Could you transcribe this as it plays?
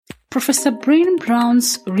Professor Brain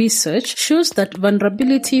Brown's research shows that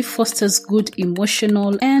vulnerability fosters good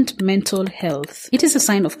emotional and mental health. It is a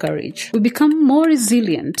sign of courage. We become more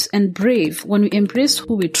resilient and brave when we embrace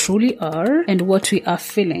who we truly are and what we are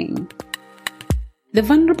feeling. The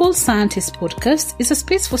Vulnerable Scientist podcast is a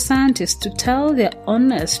space for scientists to tell their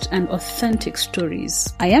honest and authentic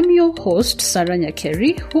stories. I am your host, Sarah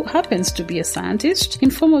Nyakeri, who happens to be a scientist,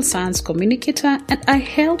 informal science communicator, and I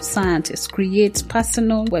help scientists create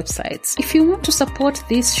personal websites. If you want to support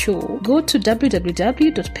this show, go to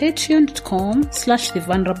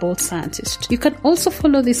www.patreon.com/thevulnerable-scientist. You can also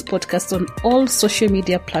follow this podcast on all social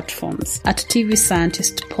media platforms at TV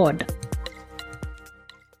Scientist Pod.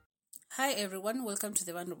 Hi everyone, welcome to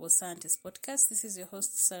the Vulnerable Scientist podcast. This is your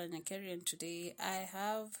host Sarah Nyakeri, and today I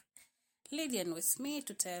have Lilian with me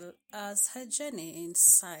to tell us her journey in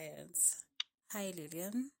science. Hi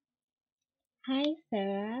Lilian. Hi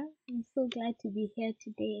Sarah, I'm so glad to be here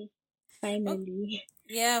today. Finally. Oh,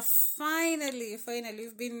 yeah, finally.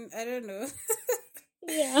 We've been, I don't know.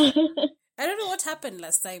 Yeah. I don't know what happened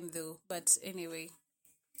last time though, but anyway,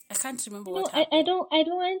 I can't remember what happened. I don't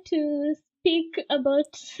want to speak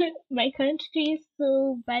about my country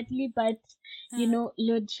so badly, but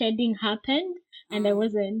load shedding happened, and I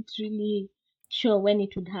wasn't really sure when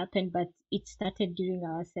it would happen, but it started during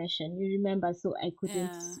our session. You remember, so I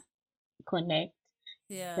couldn't connect.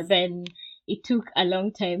 Yeah. But then it took a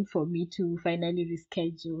long time for me to finally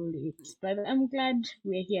reschedule it. But I'm glad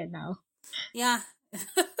we're here now. Yeah.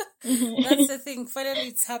 That's the thing. Finally,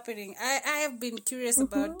 it's happening. I have been curious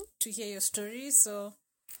about to hear your story, so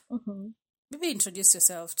maybe introduce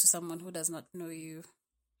yourself to someone who does not know you.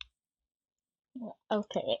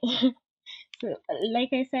 Okay. So,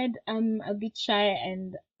 like I said, I'm a bit shy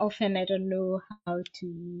and often I don't know how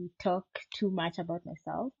to talk too much about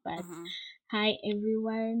myself. But hi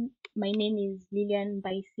everyone, my name is Lilian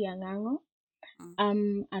Mbaisi.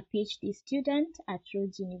 I'm a PhD student at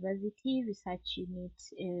Rhodes University Research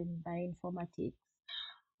Unit in Bioinformatics.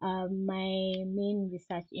 My main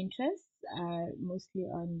research interests are mostly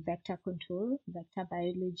on vector control, vector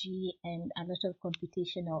biology, and a lot of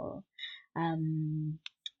computational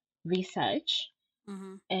research.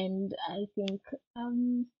 And I think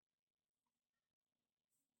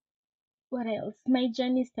what else? My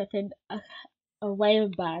journey started a while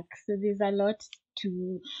back, so there's a lot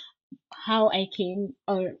to how I came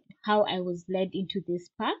or how I was led into this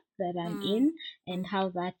path that I'm in and how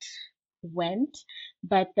that went.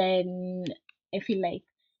 But then I feel like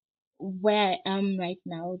where I am right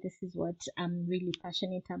now, this is what I'm really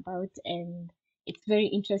passionate about, and it's very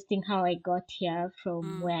interesting how I got here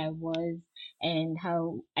from where I was and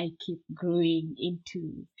how I keep growing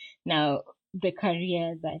into now the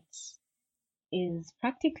career that is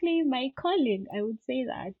practically my calling. I would say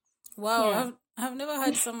that. Wow, Yeah. I've never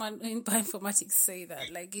heard someone in bioinformatics say that.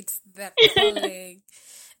 Like, it's their calling.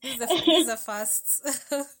 This is a first.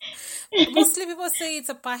 Mostly people say it's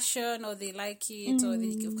a passion, or they like it, or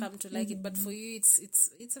they've come to like it. But for you,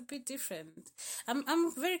 it's a bit different.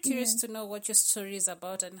 I'm very curious to know what your story is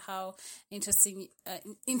about and how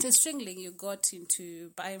interestingly you got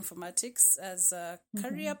into bioinformatics as a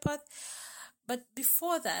career path. But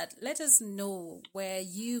before that, let us know where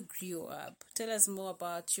you grew up. Tell us more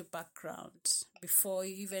about your background before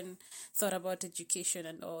you even thought about education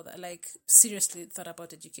and all that, like seriously thought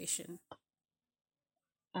about education.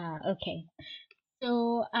 Okay.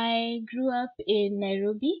 So I grew up in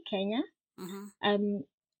Nairobi, Kenya.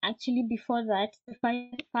 Actually, before that, the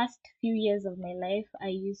first few years of my life, I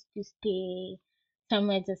used to stay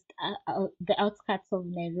somewhere just the outskirts of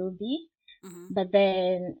Nairobi. But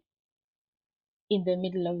then in the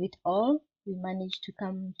middle of it all, we managed to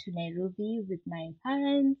come to Nairobi with my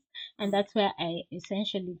parents, and that's where I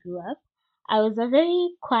essentially grew up. I was a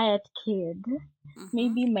very quiet kid.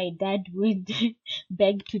 Maybe my dad would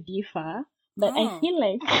beg to differ, but I feel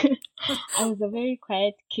like I was a very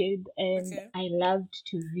quiet kid, and I loved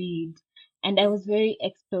to read, and I was very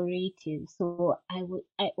explorative. So I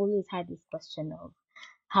always had this question of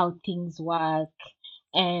how things work,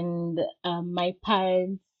 and my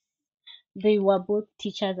parents, they were both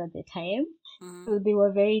teachers at the time, so they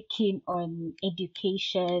were very keen on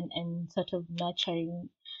education and sort of nurturing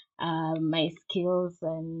my skills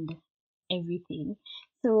and everything.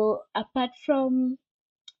 So apart from,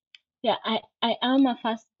 I am a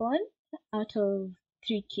firstborn out of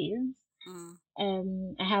 3 kids.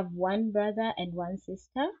 I have one brother and one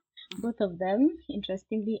sister. Both of them,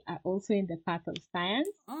 interestingly, are also in the path of science.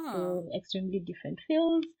 So extremely different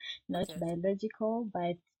fields, not biological,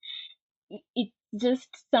 but it's just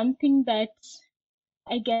something that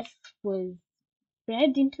I guess was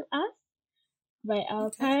bred into us. by our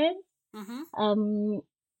Okay. parents. Mm-hmm.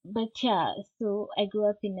 But yeah, so I grew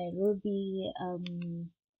up in Nairobi.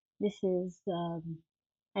 This is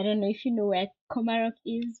I don't know if you know where Komarok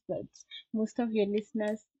is, but most of your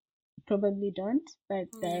listeners probably don't. But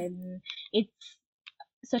Yeah. then it's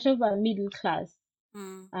sort of a middle class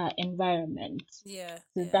Mm. environment. Yeah.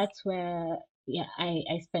 So Yeah. that's where, yeah,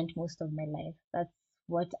 I spent most of my life. That's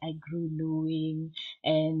what I grew knowing,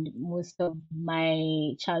 and most of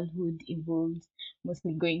my childhood involved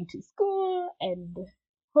mostly going to school and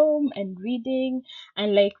home and reading.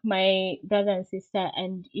 And like my brother and sister,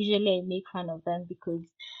 and usually I make fun of them because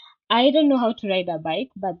I don't know how to ride a bike,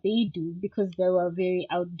 but they do because they were very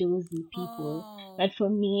outdoorsy people. Oh. But for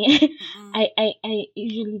me, Mm-mm. I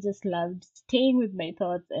usually just loved staying with my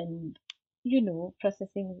thoughts and,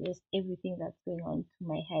 processing just everything that's going on to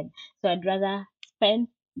my head. So I'd rather spend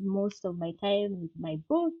most of my time with my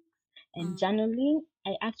books and Mm. journaling.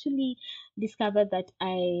 I actually discovered that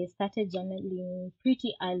I started journaling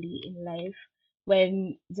pretty early in life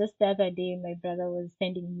when just the other day my brother was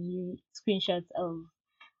sending me screenshots of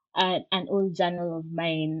an old journal of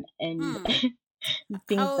mine and Hmm.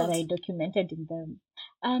 things How that old? I documented in them.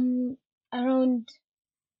 Um, Around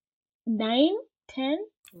 9, 10,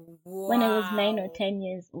 when I was 9 or Wow. 10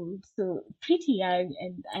 years old, so pretty young,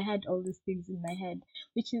 and I had all these things in my head,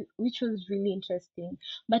 which was really interesting.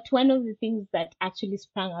 But one of the things that actually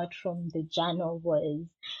sprang out from the journal was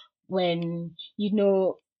when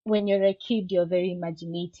when you're a kid, you're very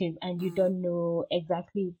imaginative and you Mm. don't know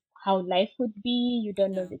exactly how life would be, you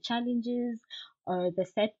don't know Yeah. the challenges or the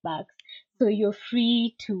setbacks, so you're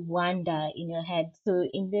free to wander in your head. So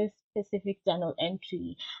in this specific journal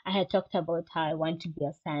entry, I had talked about how I want to be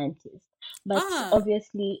a scientist, but Ah.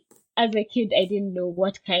 obviously as a kid I didn't know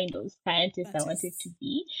what kind of scientist I That wanted to is.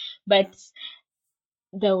 be. Yeah. But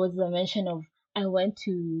there was a mention of, I want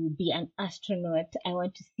to be an astronaut, I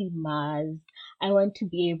want to see Mars, I want to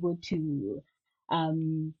be able to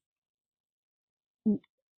um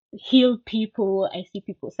heal people. I see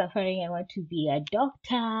people suffering. I want to be a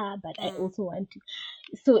doctor, but I Mm. also want to.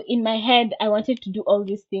 So in my head, I wanted to do all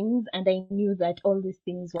these things, and I knew that all these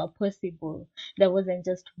things were possible. There wasn't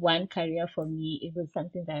just one career for me. It was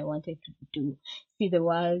something that I wanted to do. See the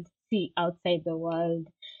world, see outside the world,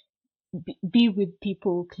 be with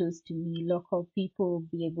people close to me, local people,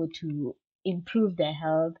 be able to improve their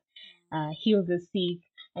health, heal the sick,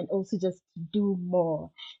 and also just do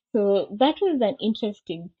more. So that was an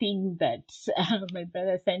interesting thing that my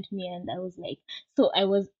brother sent me, and I was like, so I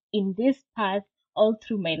was in this path all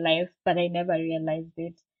through my life, but I never realized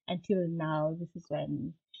it until now. This is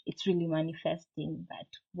when it's really manifesting that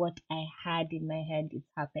what I had in my head is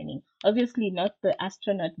happening. Obviously, not the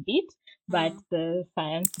astronaut bit, but Mm. the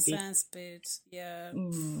science bit. Science bit. Yeah.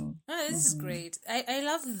 Mm. Oh, this is Mm-hmm. great. I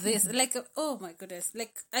love this. Mm-hmm. Like, oh my goodness.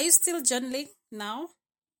 Like, are you still journaling now?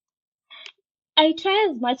 I try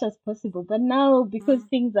as much as possible, but now because Mm.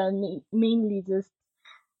 things are mainly just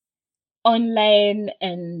online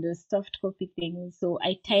and the soft copy things, so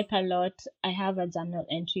I Mm. type a lot. I have a journal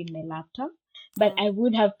entry in my laptop, but Oh. I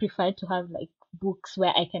would have preferred to have like books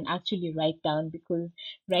where I can actually write down, because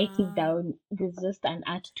writing Ah. down, there's just an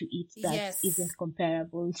art to it that Yes. isn't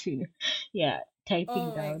comparable to, yeah,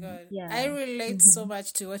 typing Oh my down. God. I Yeah. relate so Mm-hmm.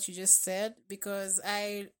 much to what you just said because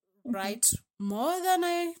I Mm-hmm. write more than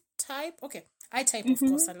I type. Okay, I type, of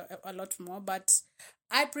course, Mm-hmm. a lot more, but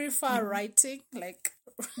I prefer Mm-hmm. writing. Like,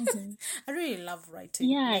 Mm-hmm. I really love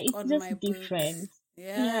writing, Yeah, like it's on my just book. different.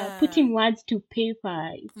 Yeah, Yeah. putting words to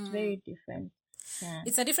paper, it's Mm. very different. Yeah.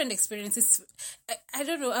 It's a different experience. I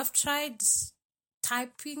don't know, I've tried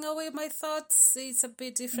typing away my thoughts. It's a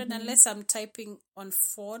bit different Mm-hmm. unless I'm typing on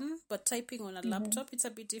phone, but typing on a Mm-hmm. laptop, it's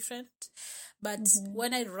a bit different. But Mm-hmm.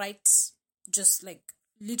 when I write just like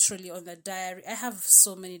literally on the diary, I have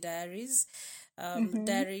so many diaries, Mm-hmm.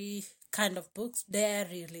 diary kind of books,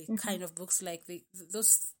 diary Mm-hmm. kind of books, like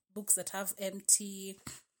those books that have empty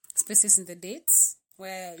spaces in the dates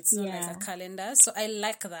where it's not like a Yeah. calendar. So I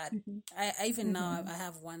like that. Mm-hmm. I even now Mm-hmm. I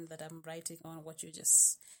have one that I'm writing on what you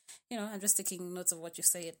just, I'm just taking notes of what you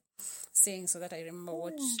saying so that I remember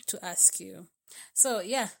what Yeah. to ask you. So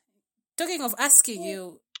yeah, talking of asking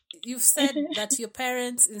you, you've said that your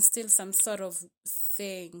parents instilled some sort of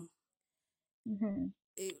thing. Mm-hmm.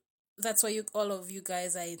 Eh, That's why all of you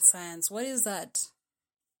guys are in science. What is that?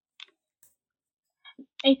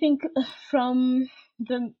 I think from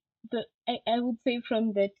I would say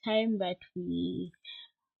from the time that we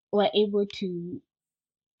were able to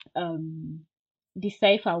um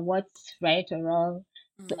decipher what's right or wrong.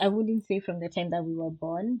 So I Mm, wouldn't say from the time that we were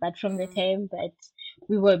born, but from the mm, time that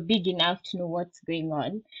we were big enough to know what's going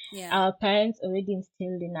on. Yeah. Our parents already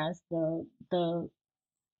instilled in us the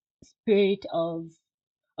spirit of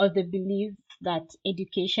the belief that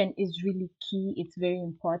education is really key, it's very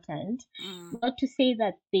important. Not to say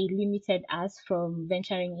that they limited us from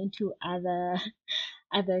venturing into other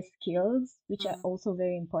skills, which are also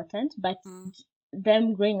very important, but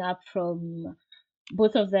them growing up from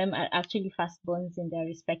both of them are actually firstborns in their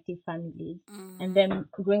respective families. And them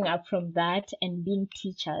growing up from that and being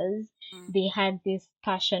teachers, they had this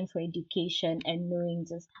passion for education and knowing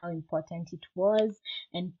just how important it was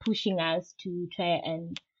and pushing us to try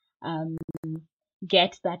and um,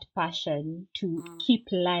 get that passion to keep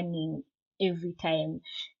learning every time.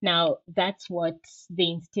 Now, that's what they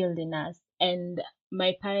instilled in us. And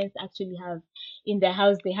my parents actually have in their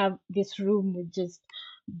house, they have this room with just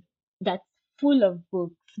that's full of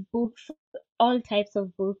books, all types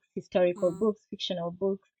of books, historical books, fictional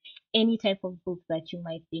books, any type of book that you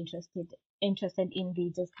might be interested in.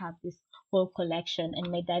 They just have this whole collection,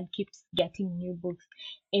 and my dad keeps getting new books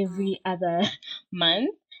every other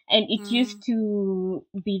month. And it used to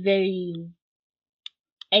be very,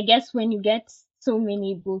 I guess, when you get so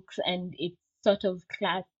many books and it sort of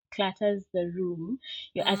clutters the room,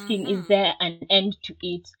 you're asking, is there an end to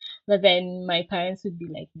it? But then my parents would be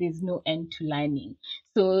like, there's no end to learning.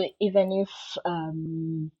 So even if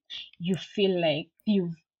you feel like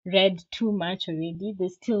you've read too much already,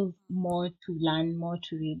 there's still more to learn, more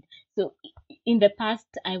to read. So in the past,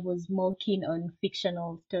 I was more keen on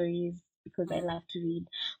fictional stories because I love to read.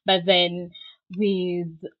 But then with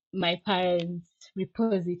my parents'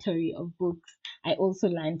 repository of books, I also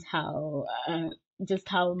learned how just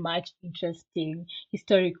how much interesting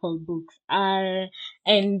historical books are,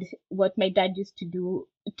 and what my dad used to do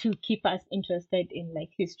to keep us interested in like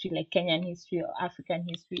history, like Kenyan history or African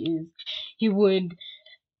history, is he would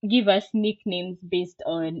give us nicknames based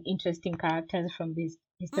on interesting characters from these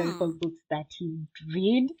historical books that he'd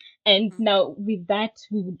read. And now with that,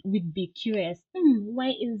 we'd be curious,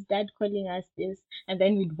 why is dad calling us this? And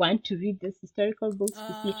then we'd want to read these historical books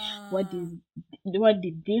to see what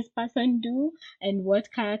did this person do and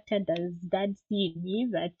what character does dad see in me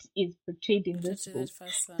that is portrayed in this book.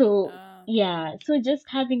 So yeah, so just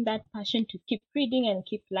having that passion to keep reading and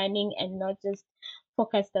keep learning and not just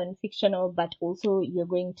focused on fictional, but also you're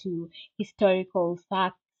going to historical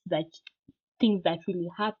facts, that things that really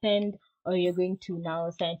happened, or you're going to now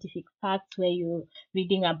scientific facts where you're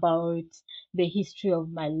reading about the history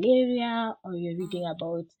of malaria, or you're reading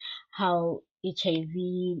about how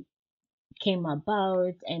HIV came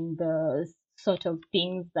about and the sort of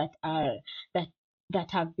things that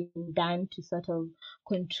that have been done to sort of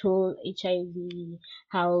control HIV,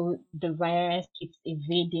 how the virus keeps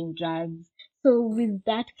evading drugs. So with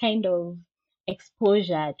that kind of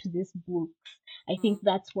exposure to these books, I think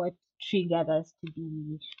that's what triggered us to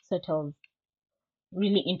be sort of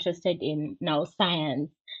really interested in now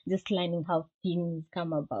science, just learning how things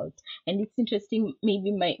come about. And it's interesting,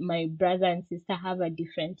 maybe my brother and sister have a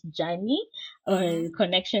different journey or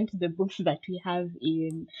connection to the books that we have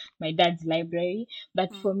in my dad's library.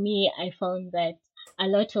 But for me, I found that a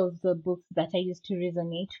lot of the books that I used to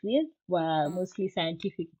resonate with were mostly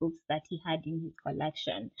scientific books that he had in his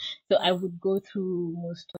collection. So I would go through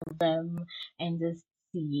most of them and just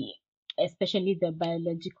see, especially the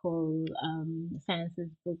biological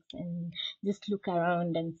sciences books, and just look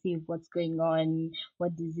around and see what's going on,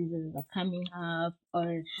 what diseases are coming up,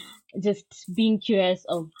 or just being curious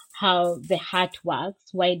of how the heart works.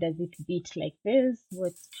 Why does it beat like this?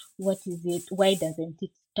 What is it? Why doesn't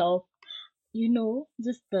it stop?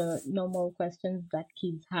 Just the normal questions that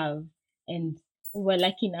kids have. And we were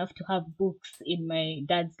lucky enough to have books in my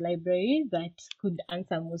dad's library that could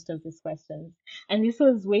answer most of these questions. And this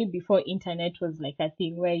was way before internet was like a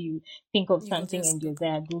thing where you think of something and you're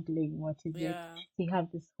there Googling what is it. So you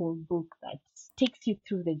have this whole book that takes you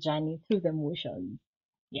through the journey, through the motions.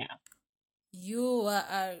 Yeah. You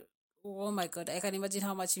are, oh my God, I can imagine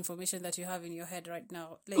how much information that you have in your head right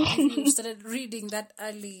now. Like, if you started reading that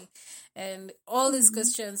early and all these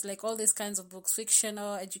questions, like all these kinds of books,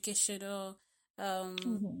 fictional, educational,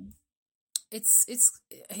 it's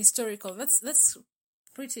historical. That's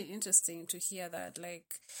pretty interesting to hear that.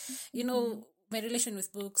 Like, my relation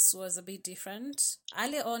with books was a bit different.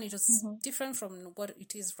 Early on, it was different from what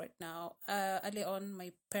it is right now. Early on,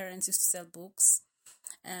 my parents used to sell books,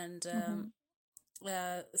 and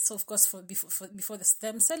so of course before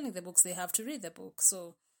them selling the books, they have to read the book.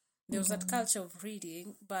 So there was that culture of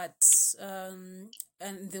reading, but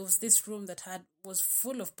and there was this room that was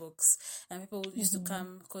full of books, and people used to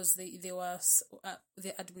come because they were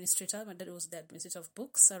the administrator. My dad was the administrator of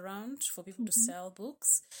books around for people to sell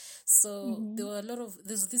books. So there were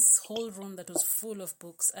there's this whole room that was full of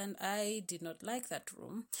books, and I did not like that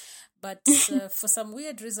room. But for some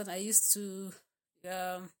weird reason, I used to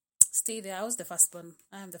stay there. I was the firstborn.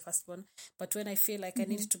 I am the firstborn. But when I feel like I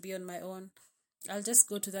need to be on my own, I'll just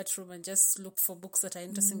go to that room and just look for books that are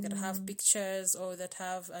interesting, that have pictures or that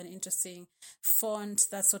have an interesting font.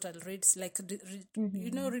 That's what I'll read. Like, you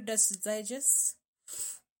know, Reader's Digest?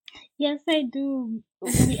 Yes, I do.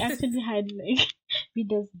 We actually had like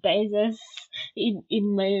Reader's Digest in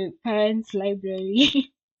my parents' library.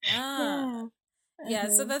 Yeah,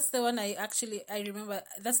 so that's the one I remember.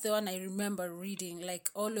 That's the one I remember reading, like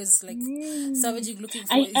always, like savagely looking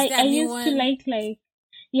for. Is there a new one?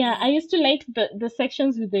 I used to like the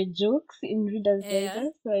sections with the jokes in Reader's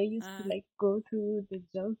Digest. So I used to like go through the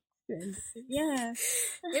jokes and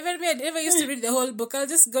Even me, I never used to read the whole book. I'll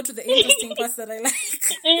just go to the interesting parts that I like.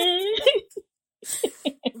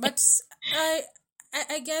 But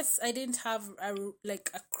I guess I didn't have a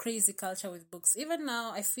crazy culture with books. Even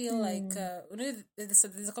now, I feel like there's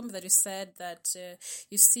a comment that you said that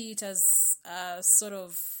you see it as a sort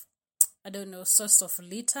of, I don't know, source of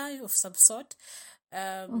litter of some sort.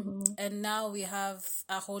 And now we have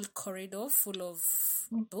a whole corridor full of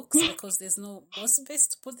books because there's no more space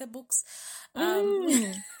to put the books. I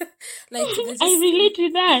relate to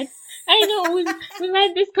that. I know we've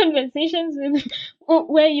had these conversations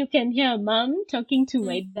where you can hear mom talking to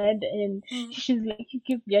my dad, and she's like, "You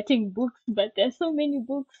keep getting books, but there's so many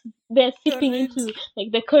books. They're seeping into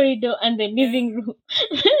like the corridor and the living room.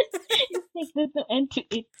 It's like there's no end to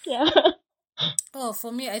it." Yeah. Oh,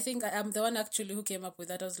 for me, I think I'm the one actually who came up with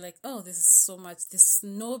that. I was like, oh, this is so much. There's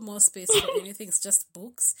no more space for anything. It's just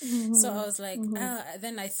books. So I was like,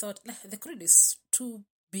 then I thought, the corridor is too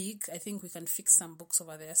big. I think we can fix some books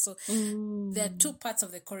over there. So there are two parts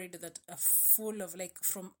of the corridor that are full of, like,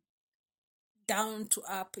 from down to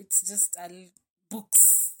up. It's just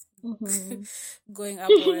books going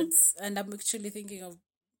upwards. And I'm actually thinking of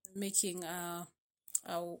making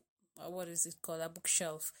what is it called, a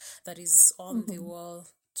bookshelf that is on the wall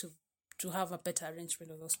to have a better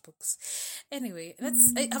arrangement of those books. Anyway,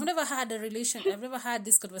 I've never had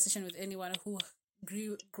this conversation with anyone who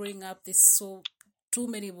growing up there's too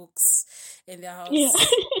many books in their house.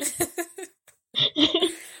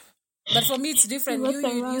 But for me it's different.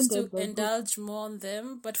 You used to indulge more on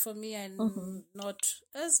them, but for me I'm not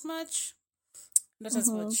as much. Not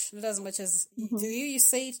as much as you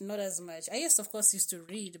say it. Not as much. I of course used to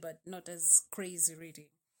read, but not as crazy reading.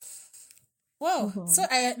 Wow. So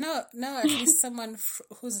I now at least someone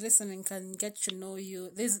who's listening can get to know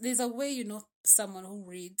you. There's a way you know someone who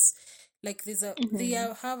reads. Like they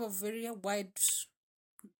have a very wide,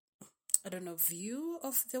 I don't know, view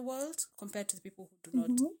of the world compared to the people who do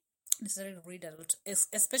not necessarily read a lot,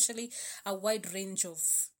 especially a wide range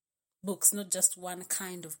of books, not just one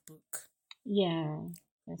kind of book. Yeah,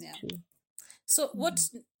 that's true. So what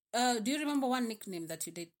do you remember one nickname that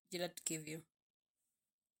your dad gave you?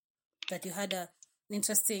 That you had a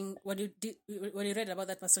interesting, when you read about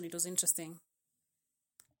that person, it was interesting.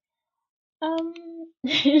 Oh,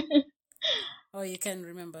 you can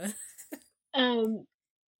remember.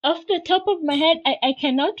 Off the top of my head, I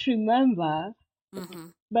cannot remember.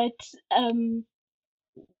 But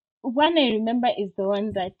one I remember is the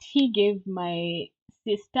one that he gave my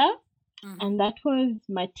sister. And that was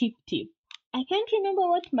Matip Tip. I can't remember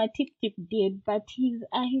what Matip Tip did, but he's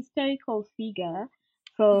a historical figure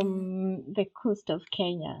from the coast of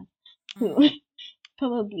Kenya. So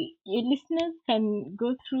probably your listeners can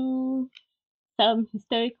go through some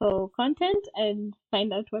historical content and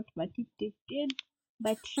find out what Matip Tip did.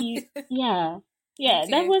 But that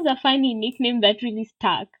was a funny nickname that really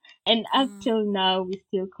stuck. And up till now, we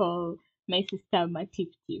still call my sister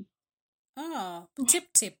Matip Tip. Oh,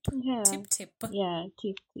 Tip Tip. Yeah. Tip Tip. Yeah,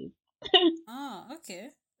 Tip Tip. Oh, okay.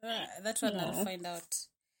 That one I'll find out.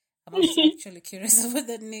 I'm actually curious about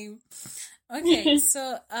that name. Okay,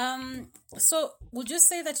 so would you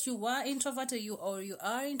say that you were introverted, you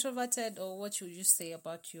are introverted, or what would you say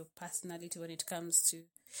about your personality when it comes to?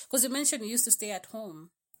 Because you mentioned you used to stay at home.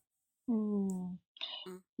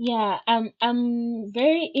 Yeah, I'm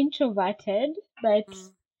very introverted, but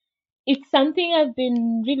it's something I've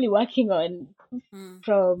been really working on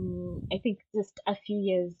from, I think, just a few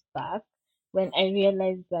years back, when I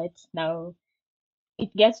realized that now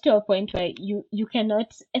it gets to a point where you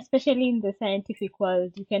cannot, especially in the scientific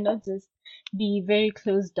world, you cannot just be very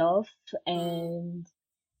closed off and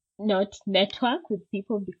not network with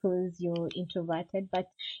people because you're introverted. But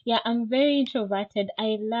yeah, I'm very introverted.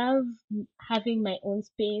 I love having my own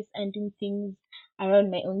space and doing things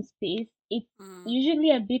around my own space. It's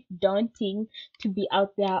usually a bit daunting to be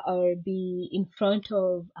out there or be in front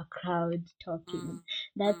of a crowd talking.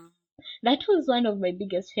 That's that was one of my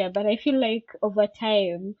biggest fear, but I feel like over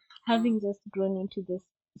time, having just grown into this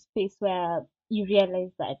space where you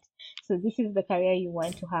realize that so this is the career you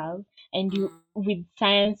want to have, and you with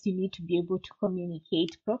science you need to be able to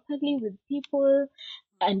communicate properly with people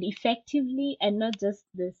and effectively, and not just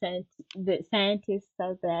the scientists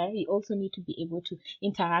out there. You also need to be able to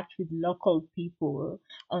interact with local people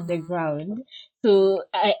on the ground. So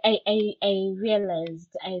I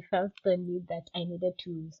realized, I felt the need that I needed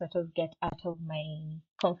to sort of get out of my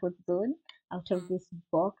comfort zone, out of this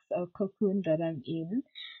box or cocoon that I'm in.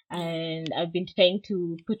 And I've been trying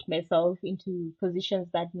to put myself into positions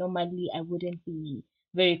that normally I wouldn't be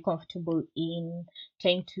very comfortable in,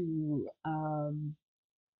 trying to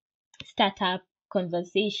start up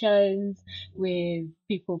conversations with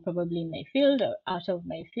people probably in my field or out of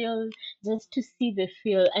my field, just to see the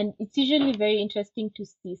field. And it's usually very interesting to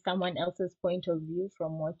see someone else's point of view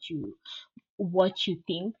from what you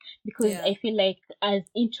think, because Yeah. I feel like as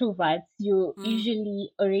introverts you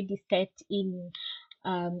usually already set in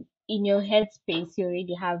your headspace. You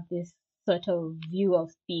already have this sort of view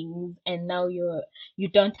of things, and now you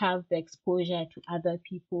don't have the exposure to other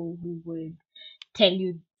people who would tell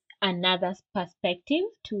you another perspective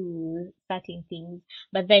to certain things.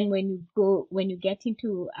 But then when you get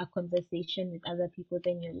into a conversation with other people,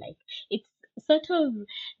 then you're like, it's sort of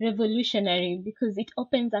revolutionary, because it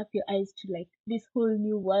opens up your eyes to like this whole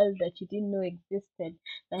new world that you didn't know existed,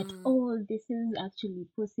 that oh, this is actually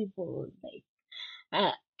possible. Like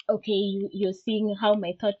uh, okay, you're seeing how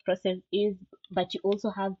my thought process is, but you also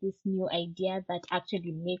have this new idea that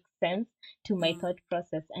actually makes sense to my thought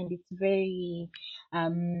process, and it's very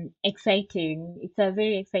exciting. It's a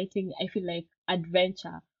very exciting, I feel like,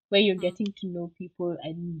 adventure where you're getting to know people,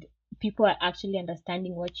 and people are actually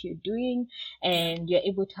understanding what you're doing, Yeah. and you're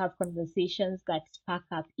able to have conversations that spark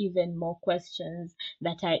up even more questions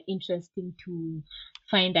that are interesting to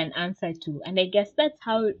find an answer to. And I guess that's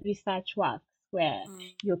how research works, where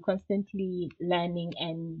you're constantly learning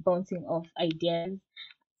and bouncing off ideas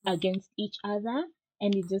against each other,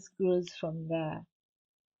 and it just grows from there.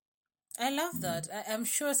 I love that. I'm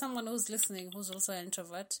sure someone who's listening who's also an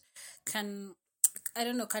introvert can, I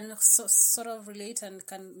don't know, can sort of relate and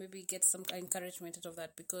can maybe get some encouragement out of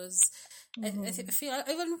that, because I feel,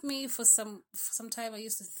 even me, for some time I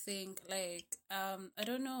used to think like, I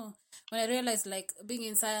don't know, when I realized like being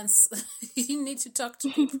in science you need to talk to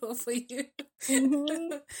people for you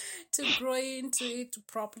Mm-hmm. to grow into it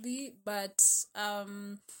properly. But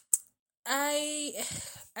I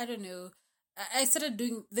I don't know. I started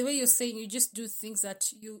doing the way you're saying. You just do things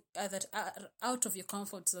that you that are out of your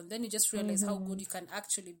comfort zone. Then you just realize how good Mm-hmm. you can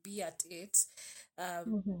actually be at it,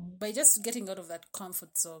 Mm-hmm. by just getting out of that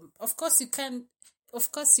comfort zone. Of course, you can.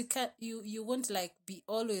 Of course, you can. You won't like be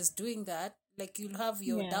always doing that. Like you'll have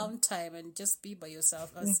your Yeah. downtime and just be by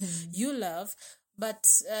yourself as Mm-hmm. you love. But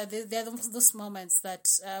there are those moments that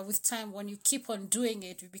with time, when you keep on doing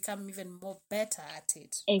it, you become even more better at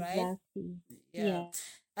it, right? Exactly. Yeah. Yeah.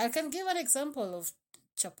 I can give an example of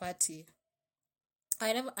chapati.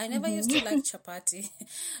 I never used to like Mm-hmm. chapati.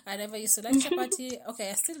 I never used to like chapati. Okay,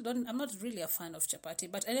 I still don't, I'm not really a fan of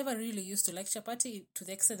chapati, but I never really used to like chapati to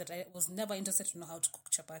the extent that I was never interested to know how to cook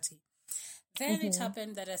chapati. Then it Mm-hmm.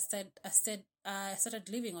 happened that I started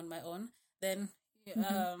living on my own. Then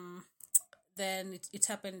Mm-hmm. um then it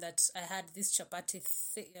happened that I had this chapati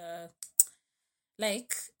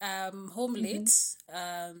like home Mm-hmm. late.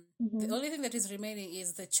 The Mm-hmm. only thing that is remaining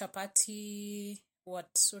is the chapati, what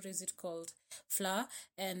is it called, flour,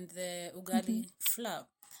 and the Mm-hmm. ugali flour.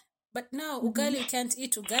 But now Mm-hmm. ugali, you can't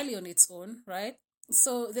eat ugali on its own, right?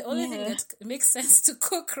 So the only thing Yeah. that makes sense to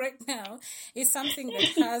cook right now is something that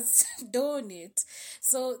has dough in it.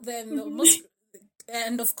 So then the Mm-hmm. most,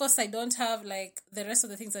 and of course I don't have like the rest of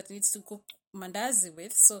the things that needs to cook mandazi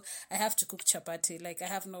with, so I have to cook chapati. Like I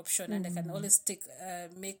have no option, and I can Mm-hmm. always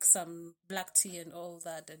make some black tea and all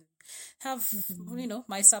that, and have Mm-hmm.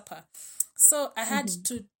 my supper. So I had Mm-hmm.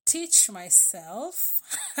 to teach myself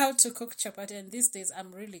how to cook chapati, and these days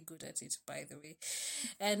I'm really good at it, by the way.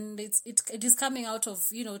 And it is coming out of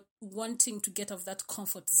wanting to get off that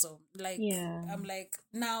comfort zone. Like Yeah. I'm like,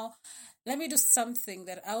 now let me do something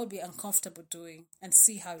that I would be uncomfortable doing and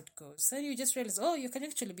see how it goes. Then you just realize, oh, you can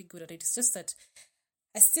actually be good at it. It's just that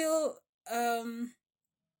I still, um,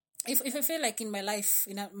 if I feel like in my life,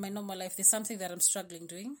 my normal life, there's something that I'm struggling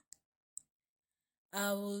doing,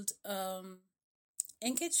 I would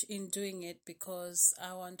engage in doing it because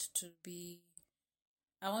I want to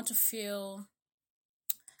feel,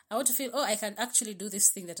 oh, I can actually do this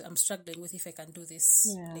thing that I'm struggling with if I can do this.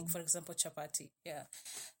 Yeah. Like, for example, chapati. Yeah.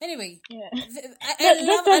 Anyway, Yeah. I That's a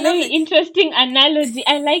very love interesting analogy.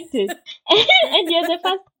 I liked it. And you're the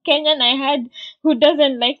first Kenyan I had who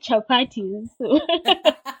doesn't like chapatis. So.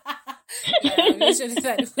 Yeah, I'm usually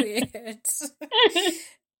that weird.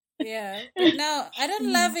 Yeah, but now I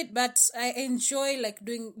don't love it, but I enjoy like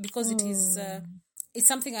doing, because it is it's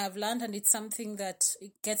something I've learned, and it's something that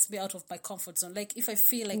it gets me out of my comfort zone. Like if I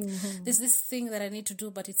feel like there's this thing that I need to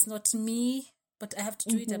do, but it's not me, but I have to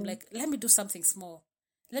do it, I'm like, let me do something small.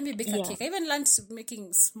 Let me bake a cake. I even learned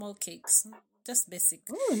making small cakes, just basic.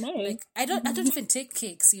 Oh, nice. Like I don't even take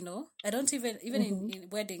cakes, you know. I don't even in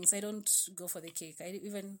weddings I don't go for the cake. I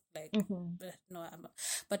even like no, I'm not.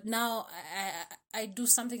 But now I do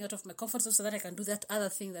something out of my comfort zone so that I can do that other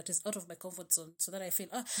thing that is out of my comfort zone, so that I feel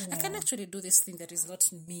I can actually do this thing that is not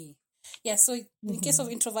me. Yeah, so in case of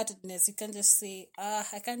introvertedness, you can just say,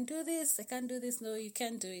 I can do this, I can do this. No, you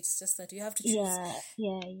can't do it. It's just that you have to choose.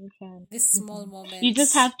 Yeah, you can. This small moment. You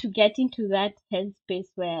just have to get into that headspace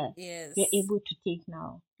where yes, you're able to take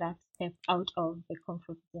now that step out of the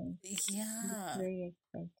comfort zone. Yeah. It's very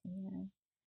exciting.